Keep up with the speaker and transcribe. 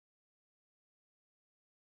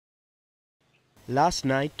Last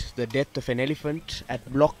night, the death of an elephant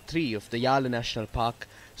at Block 3 of the Yala National Park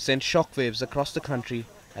sent shockwaves across the country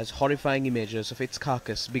as horrifying images of its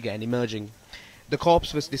carcass began emerging. The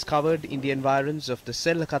corpse was discovered in the environs of the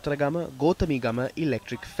Sella-Kataragama-Gothamigama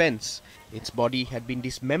electric fence. Its body had been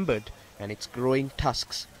dismembered and its growing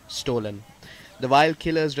tusks stolen. The wild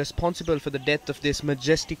killers responsible for the death of this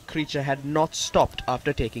majestic creature had not stopped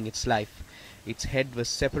after taking its life. Its head was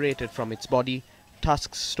separated from its body,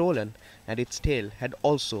 tusks stolen, and its tail had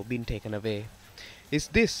also been taken away. Is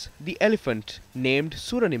this the elephant named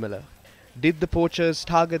Suranimala? Did the poachers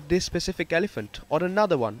target this specific elephant or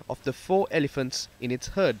another one of the 4 elephants in its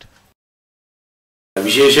herd?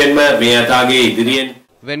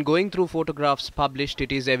 When going through photographs published,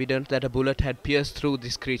 it is evident that a bullet had pierced through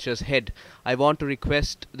this creature's head. I want to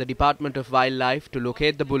request the Department of Wildlife to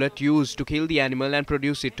locate the bullet used to kill the animal and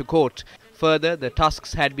produce it to court. Further, the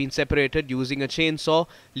tusks had been separated using a chainsaw,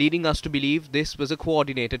 leading us to believe this was a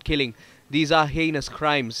coordinated killing. These are heinous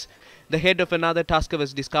crimes. The head of another tusker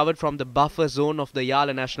was discovered from the buffer zone of the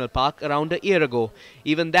Yala National Park around a year ago.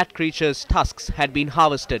 Even that creature's tusks had been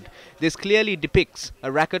harvested. This clearly depicts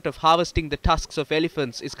a racket of harvesting the tusks of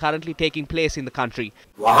elephants is currently taking place in the country.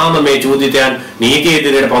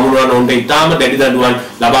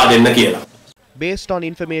 Based on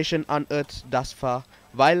information unearthed thus far,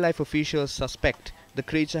 wildlife officials suspect the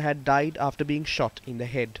creature had died after being shot in the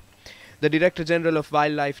head. The Director General of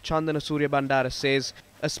Wildlife, Chandana Surya Bandara, says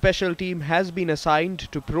a special team has been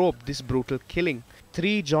assigned to probe this brutal killing.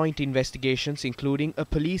 3 joint investigations, including a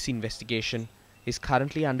police investigation, is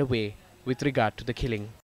currently underway with regard to the killing.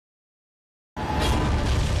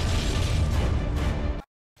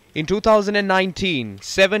 In 2019,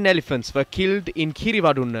 7 elephants were killed in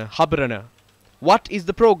Kirivadunna, Habrana. What is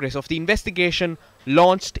the progress of the investigation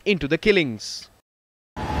launched into the killings?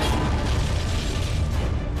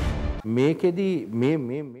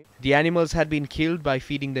 The animals had been killed by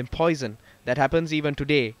feeding them poison. That happens even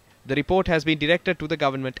today. The report has been directed to the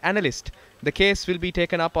government analyst. The case will be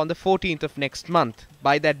taken up on the 14th of next month.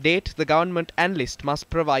 By that date, the government analyst must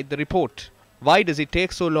provide the report. Why does it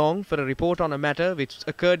take so long for a report on a matter which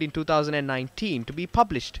occurred in 2019 to be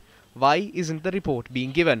published? Why isn't the report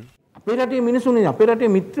being given?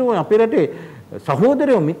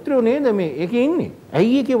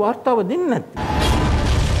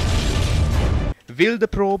 Will the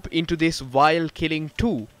probe into this wild killing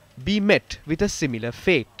too be met with a similar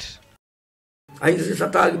fate?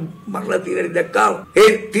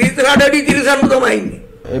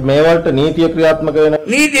 මේවලට නීතිය ක්‍රියාත්මක වෙන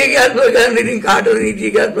නීතිය ක්‍රියාත්මක කරන්න ඉතින් කාටද නීතිය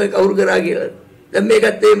ක්‍රියාත්මක කවුරු කරා කියලා දැන්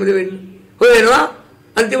මේකත් එහෙමද වෙන්නේ හොයනවා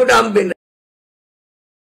අන්තිමට හම්බෙන්නේ